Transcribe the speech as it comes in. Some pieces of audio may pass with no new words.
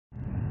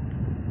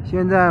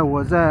现在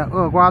我在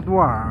厄瓜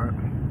多尔，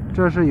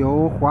这是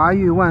由华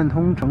域万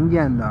通承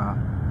建的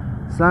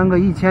3个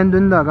1000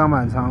吨的钢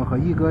板仓和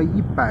1个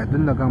100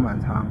吨的钢板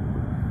仓，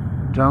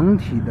整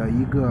体的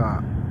一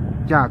个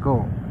架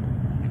构，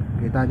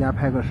给大家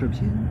拍个视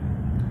频。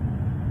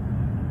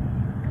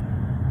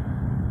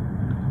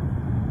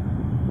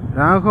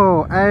然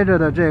后挨着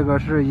的这个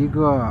是一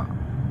个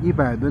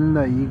100吨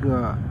的一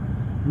个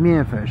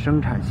面粉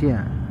生产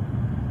线，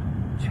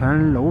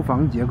全楼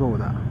房结构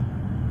的，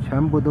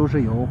全部都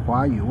是由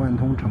华宇万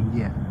通承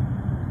建。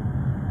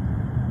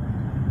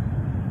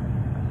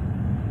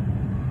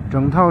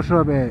整套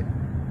设备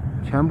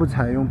全部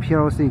采用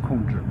PLC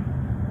控制。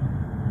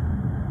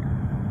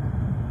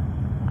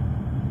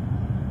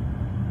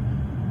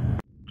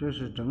这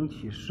是整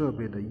体设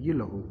备的1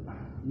楼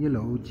，1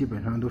楼基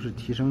本上都是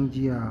提升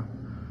机啊，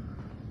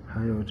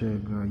还有这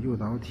个诱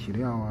导体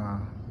料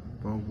啊，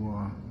包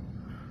括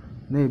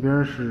那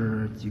边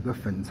是几个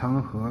粉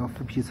仓和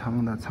复皮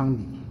仓的仓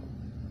底。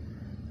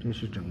这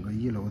是整个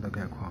1楼的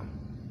概况。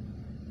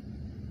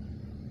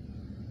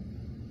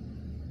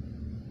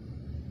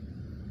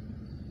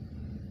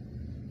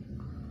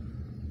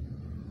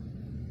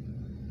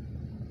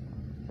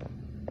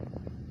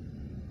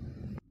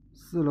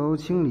4楼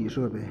清理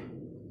设备，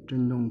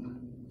震动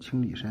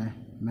清理筛、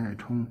脉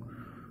冲、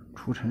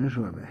除尘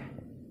设备、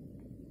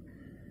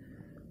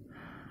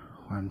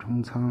缓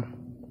冲仓，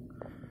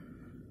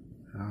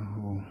然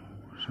后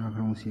砂克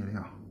隆卸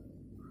料。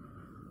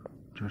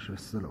这是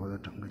4楼的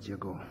整个结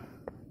构。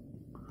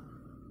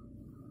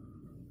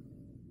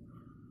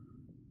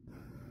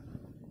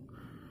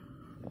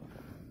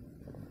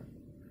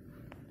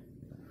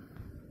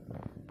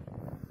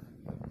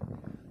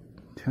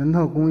全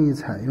套工艺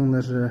采用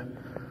的是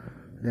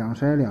2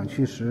筛2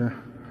去蚀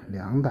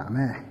2打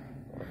麦，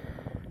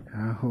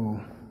然后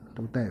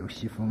都带有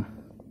吸风。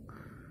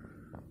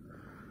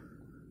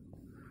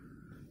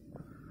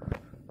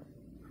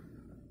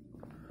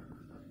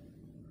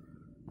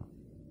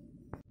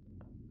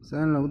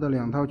3楼的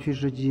2套去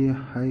蚀机，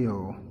还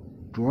有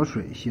浊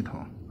水系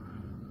统，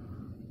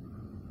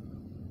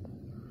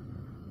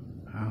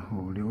然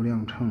后流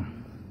量秤、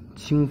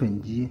清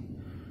粉机，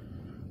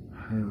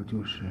还有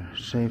就是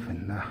筛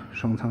粉的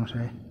双仓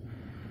筛。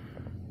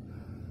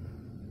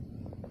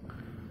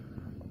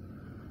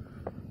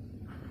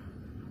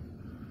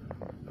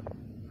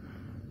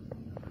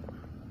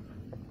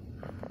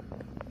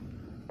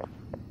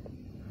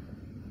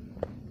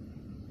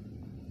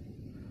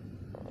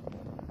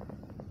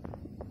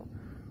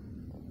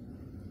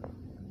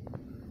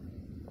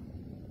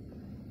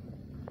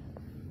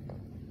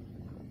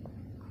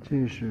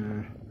这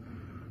是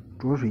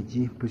浊水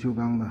机，不锈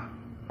钢的，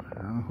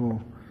然后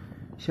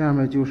下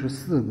面就是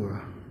4个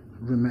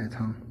润麦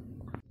仓。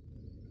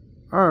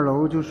2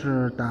楼就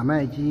是打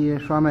麦机、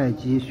刷麦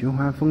机、循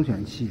环风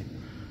选器，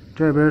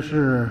这边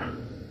是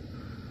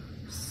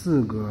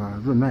4个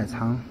润麦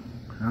仓，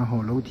然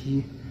后楼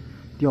梯、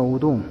吊物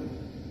洞，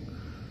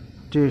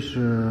这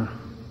是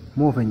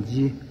磨粉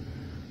机，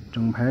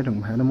整排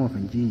的磨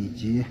粉机，以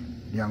及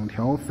2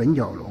条粉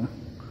绞笼。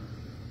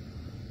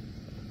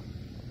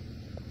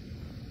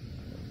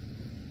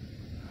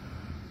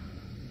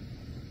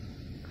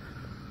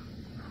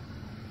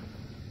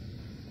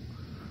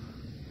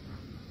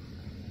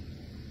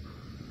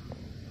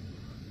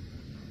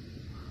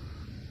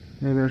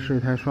那边是一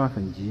台刷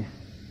粉机，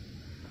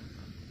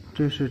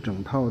这是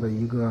整套的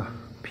一个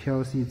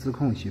PLC 自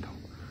控系统，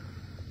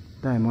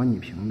带模拟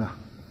屏的，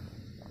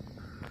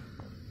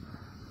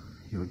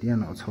有电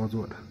脑操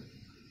作的。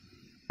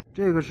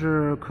这个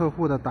是客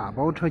户的打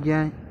包车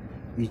间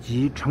以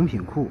及成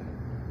品库，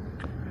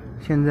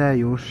现在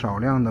有少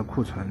量的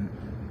库存，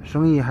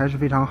生意还是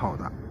非常好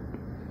的。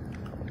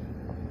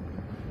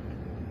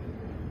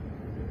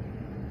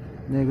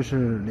那个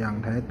是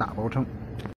2台打包秤。